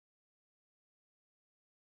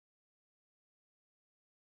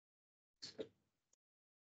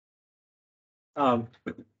Um,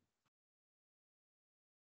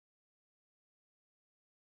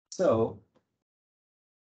 so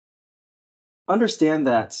understand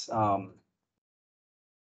that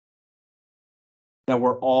that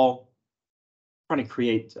we're all trying to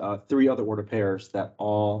create three other order pairs that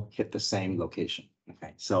all hit the same location.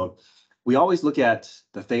 Okay, so we always look at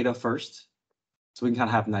the theta first, so we can kind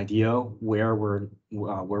of have an idea where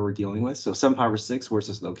we're dealing with. So 7 pi over 6, where's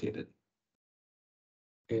this located?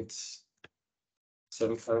 It's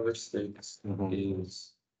 7/6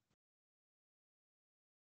 is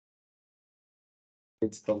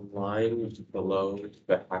it's the line below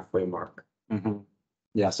the halfway mark.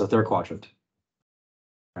 Yeah, so third quadrant.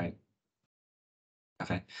 Right.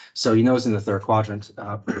 Okay, so you notice in the third quadrant,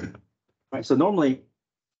 right? So normally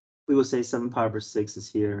we would say 7 pi over 6 is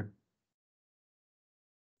here.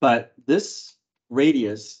 But this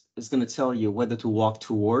radius is going to tell you whether to walk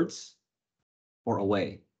towards or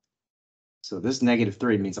away. So this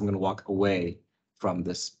 -3 means I'm going to walk away from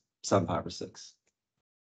this 7 pi over 6.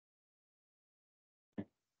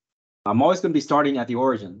 I'm always going to be starting at the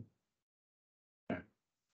origin.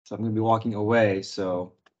 So I'm going to be walking away.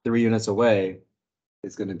 So 3 units away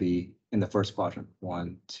is going to be in the first quadrant.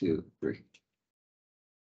 1, 2, 3.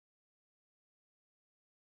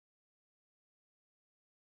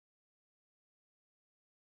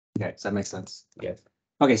 Okay, does that make sense? Yes.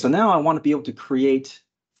 Okay, so now I want to be able to create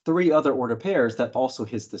 3 other order pairs that also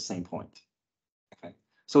hits the same point. Okay,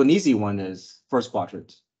 so an easy one is first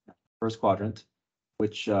quadrant. First quadrant,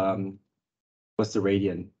 which what's the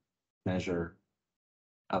radian measure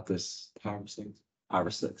of this Pi over 6. pi over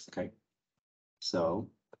 6? Okay, so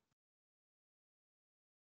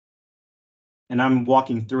and I'm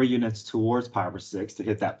walking 3 units towards pi over 6 to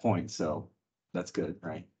hit that point, so that's good,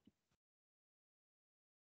 right?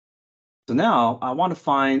 So now I want to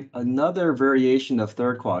find another variation of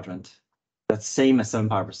third quadrant that's same as 7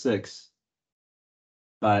 pi over 6,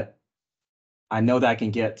 but I know that I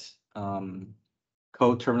can get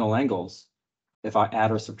coterminal angles if I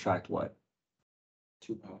add or subtract what?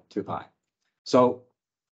 2 pi. 2 pi. So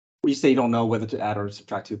you say you don't know whether to add or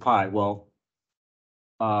subtract 2 pi. Well,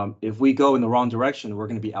 if we go in the wrong direction, we're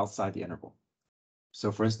going to be outside the interval.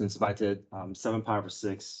 So for instance, if I did 7 pi over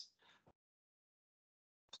 6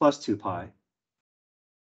 plus 2 pi,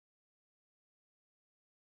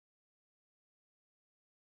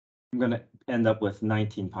 I'm going to end up with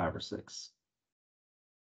 19 pi over 6.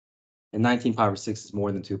 And 19 pi over 6 is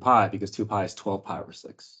more than 2 pi because 2 pi is 12 pi over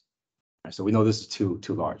 6. Right, so we know this is too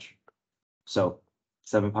large. So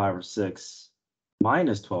 7 pi over 6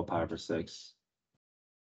 minus 12 pi over 6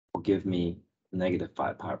 will give me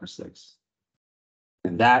 -5 pi over 6.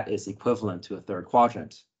 And that is equivalent to a third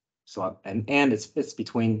quadrant. So and it's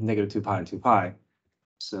between -2 pi and 2 pi.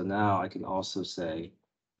 So now I can also say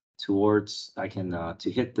towards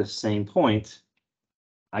to hit the same point,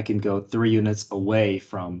 I can go 3 units away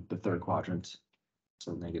from the third quadrant.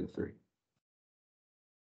 So -3.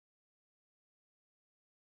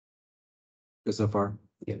 Good so far?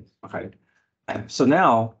 Yes. Okay. So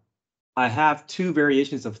now I have 2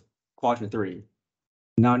 variations of quadrant 3.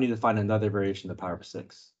 Now I need to find another variation of pi over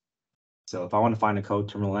 6. So if I want to find a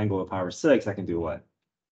coterminal angle of pi over 6, I can do what?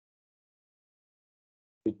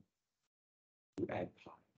 You add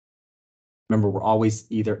pi. Remember, we're always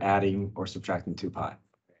either adding or subtracting 2 pi.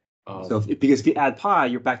 So because if you add pi,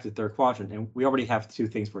 you're back to the third quadrant, and we already have 2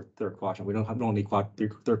 things for third quadrant. We don't need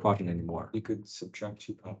third quadrant anymore. You could subtract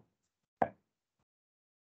 2 pi.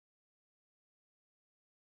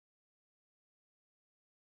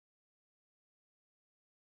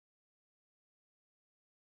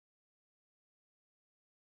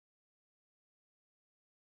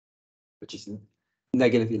 Which is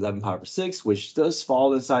 -11 pi over 6, which does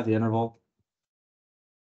fall inside the interval.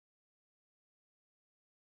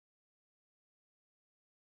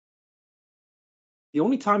 The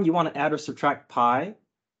only time you want to add or subtract pi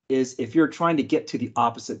is if you're trying to get to the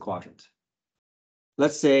opposite quadrant.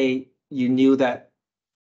 Let's say you knew that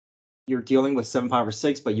you're dealing with 7 pi over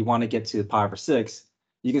 6, but you want to get to pi over 6,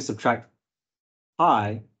 you can subtract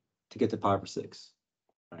pi to get to pi over 6.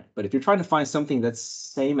 Right. But if you're trying to find something that's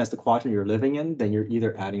same as the quadrant you're living in, then you're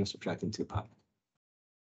either adding or subtracting 2 pi.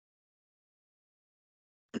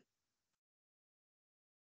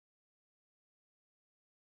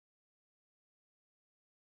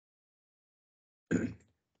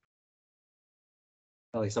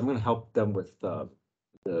 At least I'm going to help them with the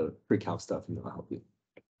pre-calc stuff, and they'll help you.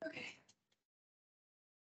 Okay.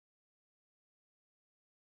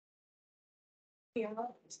 Yeah,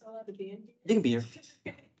 still allowed to be in here. You can be here.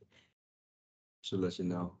 Should let you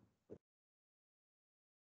know.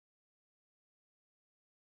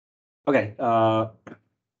 Okay,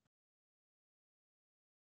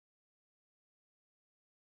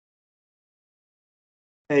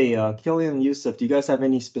 hey, Killian and Yusuf, do you guys have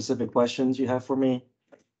any specific questions you have for me?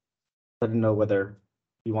 I don't know whether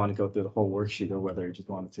you want to go through the whole worksheet or whether you just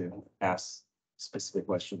wanted to ask specific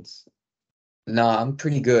questions. No, I'm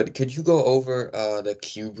pretty good. Could you go over the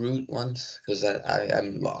cube root ones? Because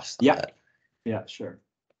I'm lost on Yeah. that. Yeah, sure.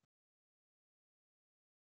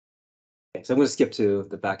 Okay, so I'm going to skip to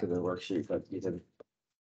the back of the worksheet, but you didn't.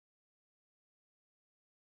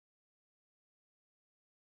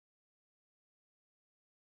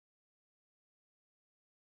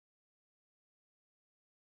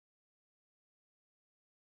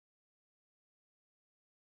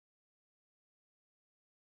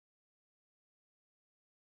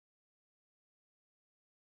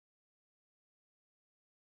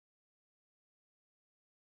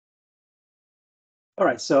 All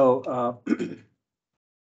right, so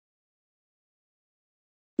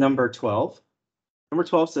number 12. Number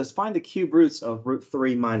 12 says find the cube roots of root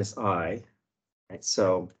 3 minus I. Right,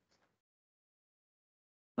 so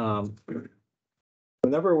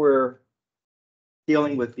whenever we're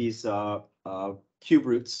dealing with these cube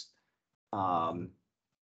roots,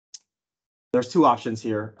 there's two options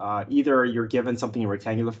here. Either you're given something in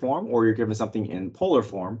rectangular form or you're given something in polar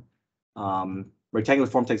form. Rectangular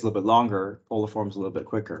form takes a little bit longer, polar form is a little bit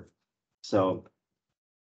quicker. So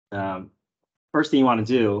first thing you want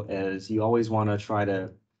to do is you always want to try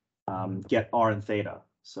to get r and theta.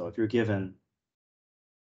 So if you're given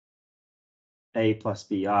a plus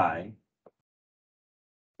bi,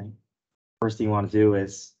 okay, first thing you want to do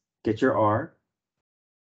is get your r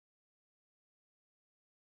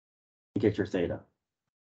and get your theta.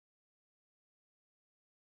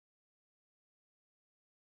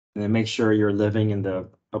 And then make sure you're living in the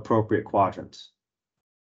appropriate quadrant.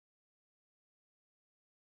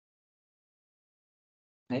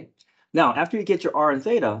 Okay. Now, after you get your r and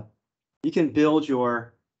theta, you can build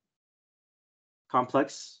your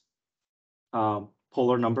complex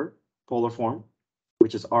polar number, polar form,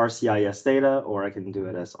 which is r cis theta, or I can do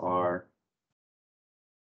it as r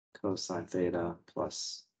cosine theta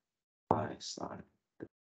plus I sine.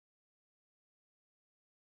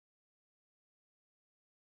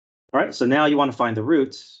 All right, so now you want to find the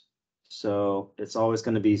roots. So it's always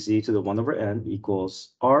going to be z to the 1 over n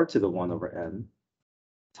equals r to the 1 over n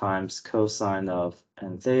times cosine of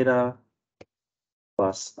n theta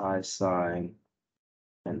plus I sine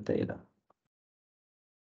n theta.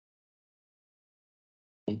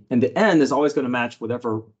 And the n is always going to match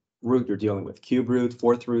whatever root you're dealing with. Cube root,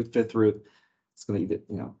 fourth root, fifth root. It's going to be,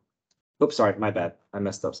 oops, sorry, my bad. I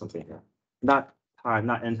messed up something here. Not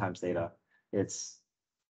n times theta. It's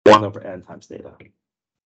 1 over n times theta.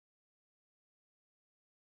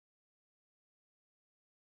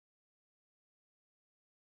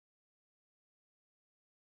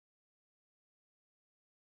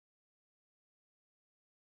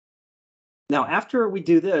 Now, after we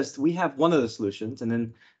do this, we have one of the solutions. And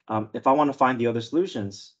then if I want to find the other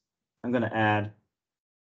solutions, I'm going to add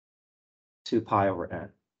 2 pi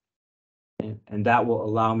over n. And that will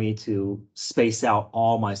allow me to space out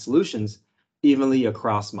all my solutions evenly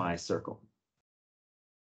across my circle.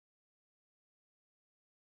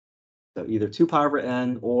 So either 2 pi over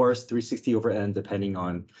n or 360 over n, depending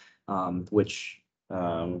on which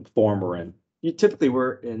form we're in. Typically,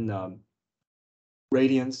 we're in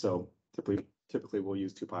radians, so typically we'll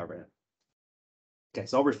use 2 pi over n. Okay,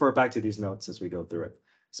 so I'll refer back to these notes as we go through it.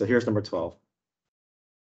 So here's number 12.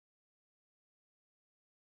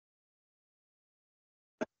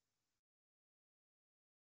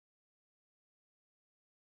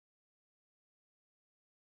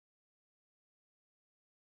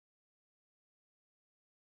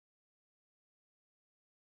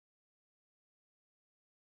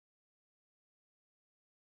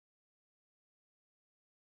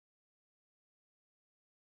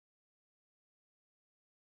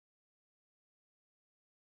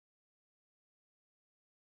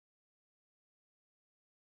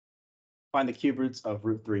 Find the cube roots of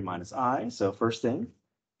root 3 minus I. So first thing,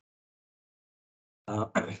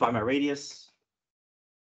 find my radius.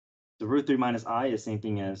 The root 3 minus I is same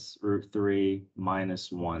thing as root 3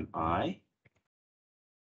 minus 1i.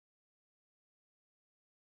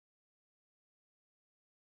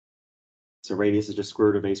 So radius is just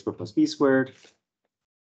square root of a squared plus b squared.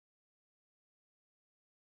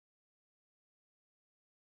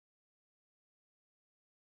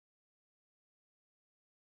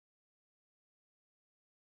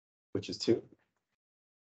 Which is 2.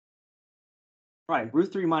 Right,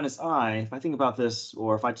 root 3 minus I, if I think about this,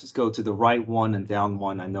 or if I just go to the right one and down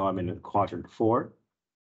one, I know I'm in quadrant 4.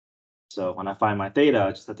 So when I find my theta,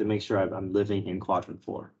 I just have to make sure I'm living in quadrant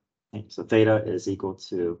 4. Okay, so theta is equal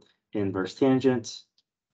to inverse tangent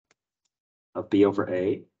of b over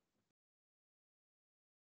a.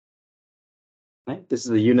 Okay, this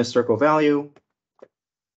is a unit circle value.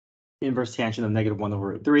 Inverse tangent of -1 over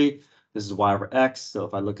root 3. This is y over x. So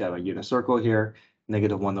if I look at a unit circle here,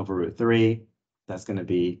 -1 over root 3, that's going to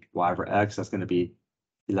be y over x. That's going to be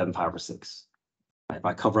 11 pi over 6. If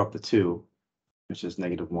I cover up the 2, it's just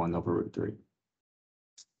 -1 over root 3.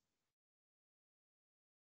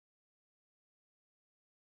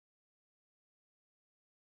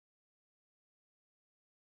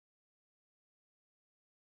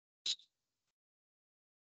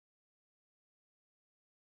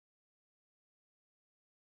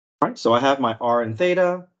 All right, so I have my r and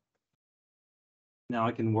theta. Now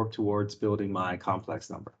I can work towards building my complex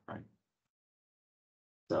number, right?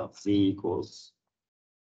 So z equals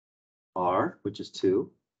r, which is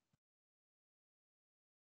 2,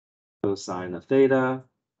 cosine of theta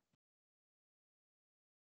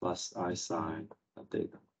plus I sine of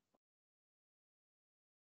theta.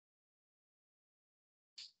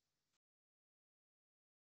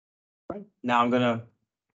 Right. Now I'm going to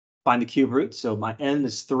find the cube root. So my n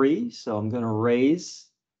is 3. So I'm going to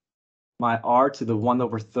raise my r to the 1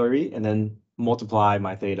 over 30 and then multiply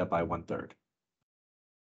my theta by 1/3.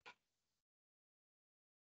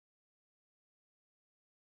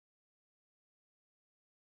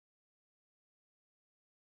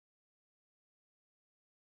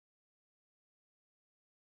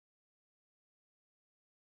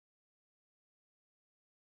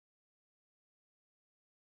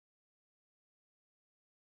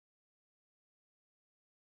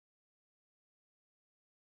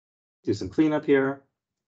 Do some cleanup here.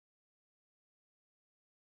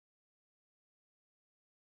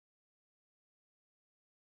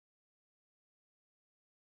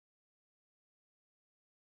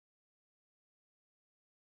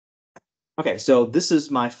 Okay, so this is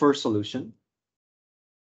my first solution.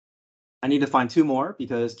 I need to find 2 more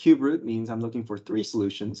because cube root means I'm looking for 3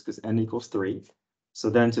 solutions because n equals 3. So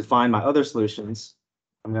then to find my other solutions,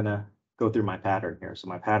 I'm going to go through my pattern here. So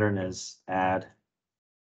my pattern is add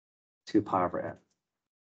 2 pi over n.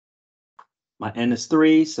 My n is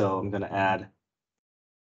 3, so I'm going to add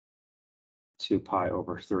 2 pi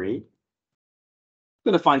over 3. I'm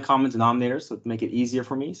going to find common denominators so to make it easier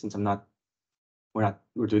for me since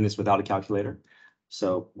we're doing this without a calculator.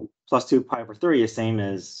 So plus 2 pi over 3 is same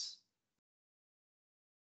as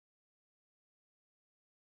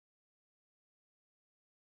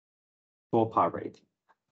 12 pi over 18.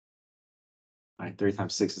 All right, 3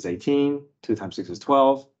 times 6 is 18, 2 times 6 is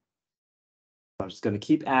 12. So I'm just going to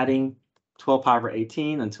keep adding 12 pi over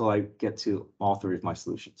 18 until I get to all 3 of my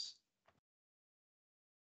solutions.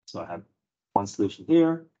 So I have one solution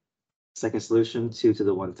here, second solution, 2 to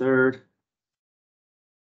the 1/3.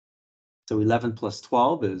 So 11 plus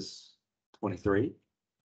 12 is 23.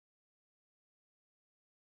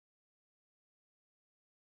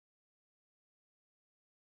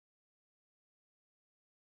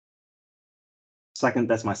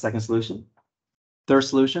 That's my second solution. Third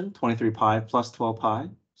solution, 23 pi plus 12 pi.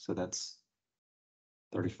 So that's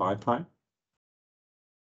 35 pi.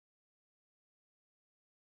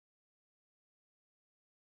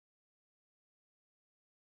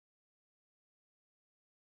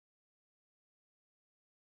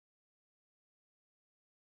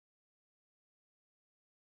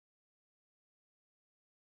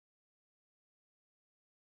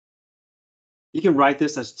 You can write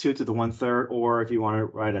this as 2 to the 1/3, or if you want to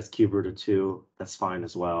write as cube root of 2, that's fine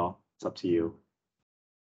as well. It's up to you.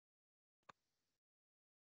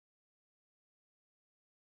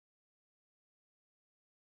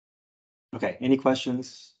 Okay, any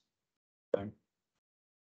questions?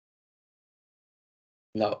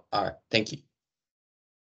 No, all right, thank you.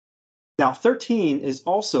 Now 13 is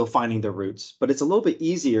also finding the roots, but it's a little bit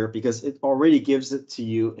easier because it already gives it to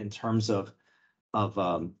you in terms of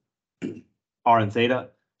r and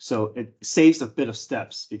theta. So it saves a bit of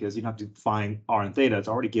steps because you don't have to find r and theta. It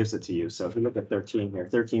already gives it to you. So if we look at 13 here,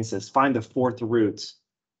 13 says find the 4th root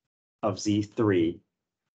of Z3.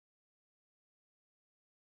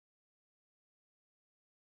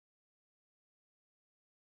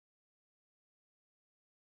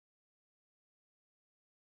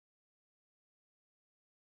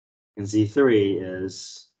 And Z3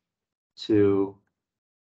 is 2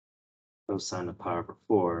 cosine of pi over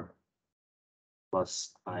 4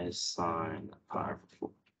 plus I sine of pi over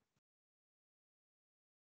 4.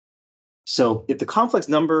 So if the complex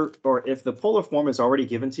number or if the polar form is already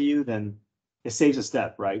given to you, then it saves a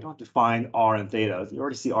step, right? You don't have to find r and theta. You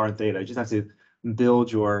already see r and theta. You just have to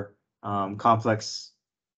build your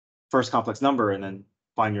first complex number and then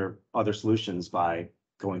find your other solutions by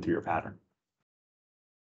going through your pattern.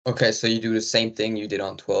 Okay, so you do the same thing you did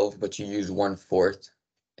on 12, but you use 1/4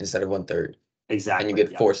 instead of 1/3. Exactly. And you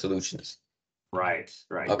get yeah. 4 solutions. Right.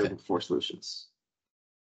 Okay. Looking for 4 solutions.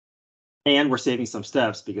 And we're saving some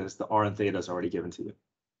steps because the R and theta is already given to you.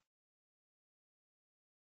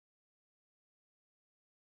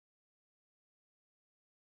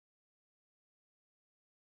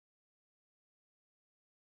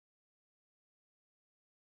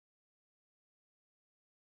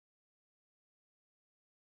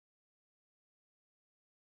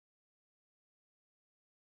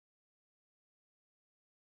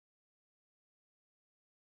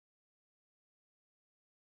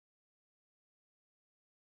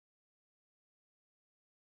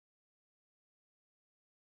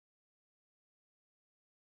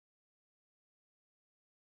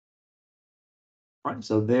 All right,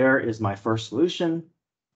 so there is my first solution.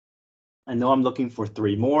 I know I'm looking for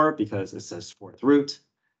 3 more because it says 4th root.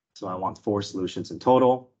 So I want 4 solutions in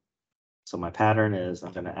total. So my pattern is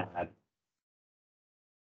I'm going to add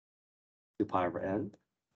 2 pi over n.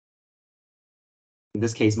 In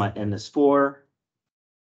this case, my n is 4.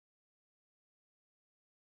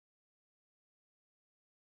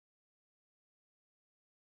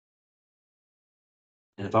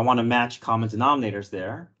 And if I want to match common denominators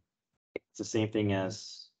there, it's the same thing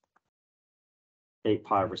as 8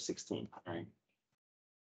 pi over 16, right?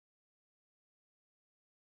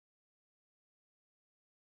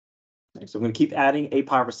 Okay, so I'm going to keep adding 8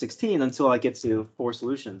 pi over 16 until I get to 4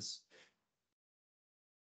 solutions.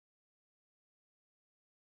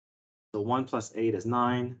 So 1 plus 8 is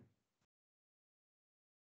 9.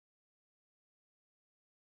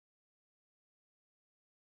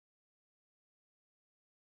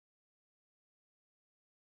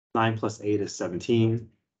 Nine plus 8 is 17.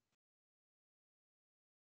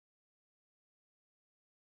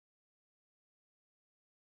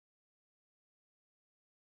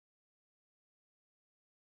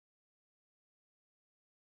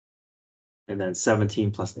 And then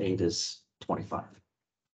 17 plus 8 is 25.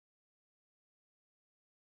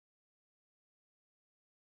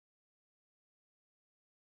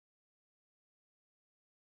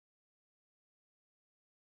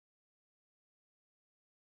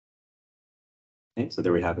 Okay, so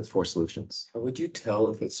there we have it, 4 solutions. How would you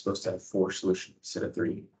tell if it's supposed to have 4 solutions instead of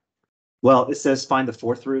 3? Well, it says find the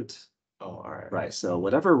 4th root. Oh, all right. Right, so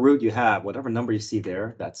whatever root you have, whatever number you see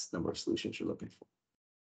there, that's the number of solutions you're looking for.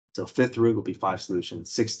 So 5th root will be 5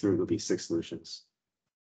 solutions, 6th root will be 6 solutions.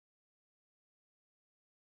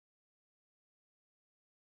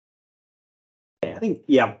 Okay, I think,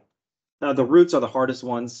 yeah, the roots are the hardest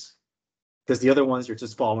ones because the other ones you're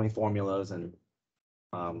just following formulas and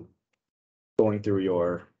going through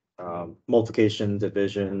your multiplication,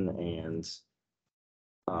 division, and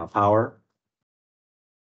power.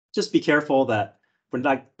 Just be careful that for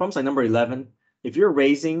like problems like number 11, if you're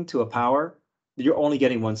raising to a power, you're only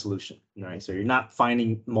getting 1 solution, right? So you're not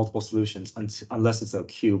finding multiple solutions unless it's a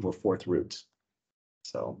cube or 4th root.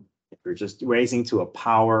 So if you're just raising to a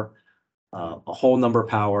power, a whole number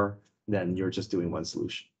power, then you're just doing 1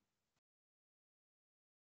 solution.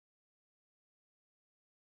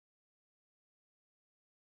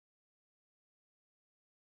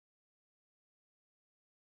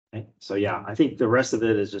 Okay, so yeah, I think the rest of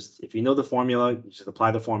it is just, if you know the formula, you just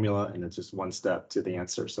apply the formula and it's just 1 step to the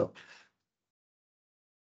answer. So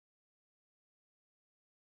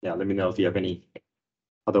yeah, let me know if you have any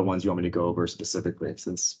other ones you want me to go over specifically,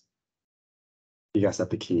 since you guys have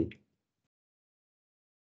the key.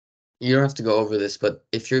 You don't have to go over this, but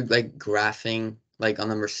if you're like graphing, like on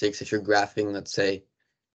number 6, if you're graphing, let's say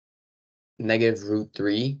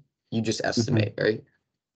 -√3, you just estimate, right?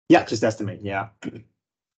 Yeah, just estimate, yeah.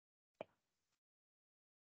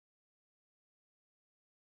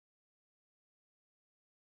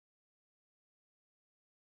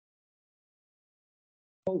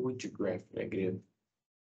 How would you graph negative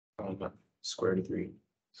square root of 3?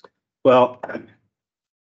 Well,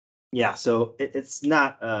 yeah, so it's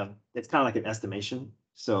not, it's kind of like an estimation.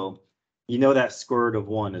 So you know that square root of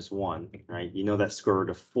 1 is 1, right? You know that square root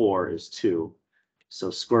of 4 is 2. So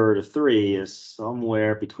square root of 3 is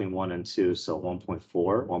somewhere between 1 and 2, so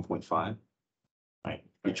 1.4, 1.5. Right?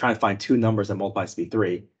 You're trying to find 2 numbers that multiply to be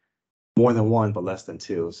 3, more than 1, but less than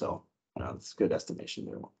 2. So it's a good estimation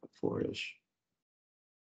there, 1.4-ish.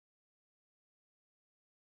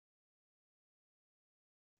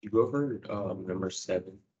 You go over number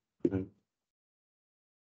 7. Mhm.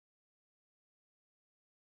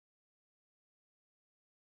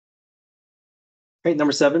 Okay,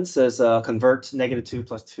 number 7 says convert -2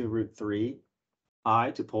 plus 2 root 3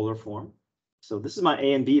 I to polar form. So this is my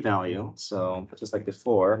A and B value. So just like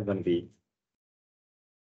before, I'm going to be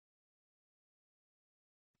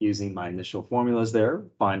using my initial formulas there,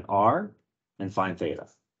 find R and find theta.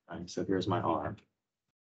 Right, so here's my R.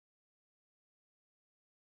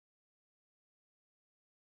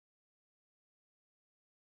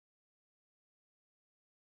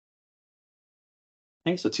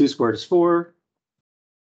 Okay, so 2 squared is 4.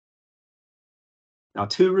 Now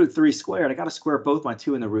 2 root 3 squared, I got to square both my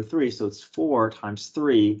 2 and the root 3, so it's 4 times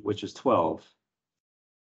 3, which is 12.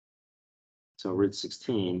 So root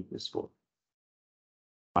 16 is 4.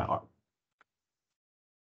 My R.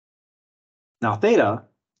 Now theta,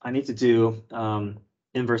 I need to do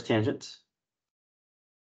inverse tangent.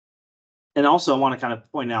 And also I want to kind of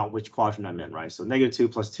point out which quadrant I'm in, right? So -2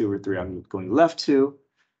 plus 2 root 3, I'm going left 2,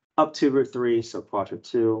 up 2 root 3, so quadrant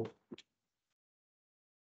 2.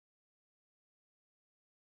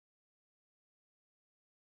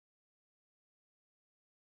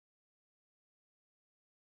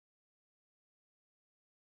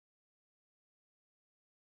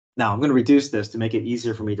 Now I'm going to reduce this to make it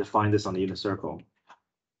easier for me to find this on the unit circle.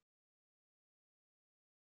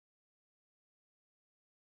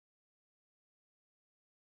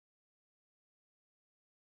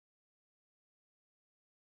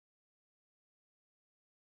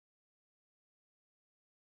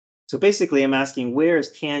 So basically I'm asking where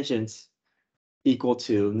is tangent equal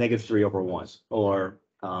to -3/1 or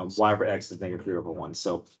y over x is -3/1.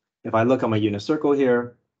 So if I look on my unit circle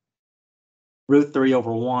here, root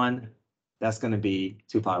 3/1, that's going to be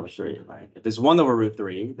 2 pi over 3, right? If it's 1 over root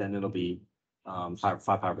 3, then it'll be 5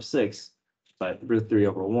 pi over 6. But root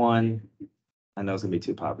 3/1, I know it's going to be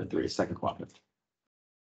 2 pi over 3, second quadrant.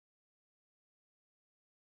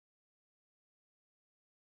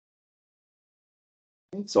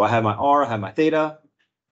 So I have my R, I have my theta,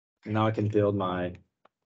 and now I can build my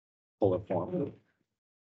polar form.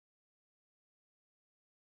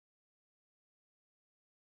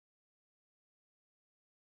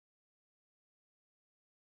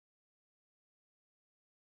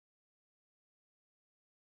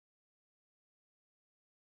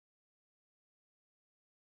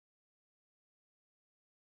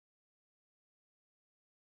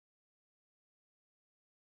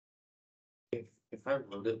 If I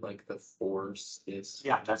wrote it like the force is.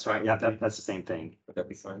 Yeah, that's right. Yeah, that's the same thing. Would that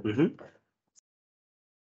be fine?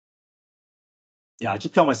 Yeah, I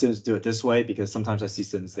just tell my students to do it this way because sometimes I see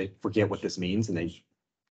students, they forget what this means and they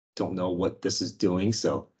don't know what this is doing.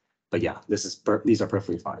 So, but yeah, these are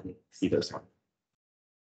perfectly fine. Either is fine.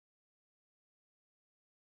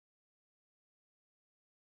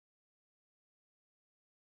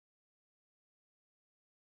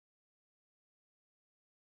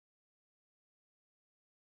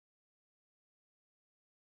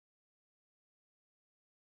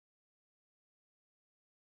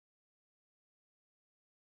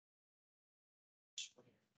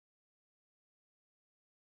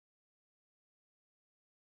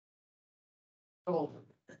 Oh.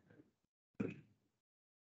 I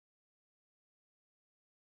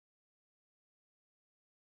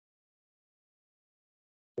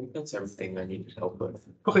think that's everything I needed help with.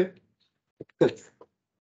 Okay, good.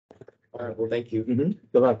 All right, well, thank you. Good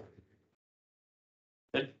luck.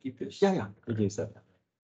 Keep this. Yeah, you can use that.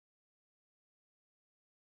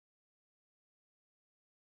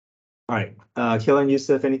 All right, Killer and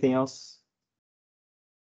Yusuf, anything else?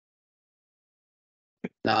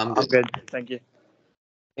 No, I'm I'm good. good. Thank you.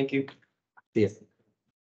 Thank you. See ya.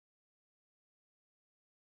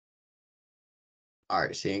 All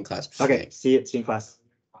right, see you in class. Okay, see you in class.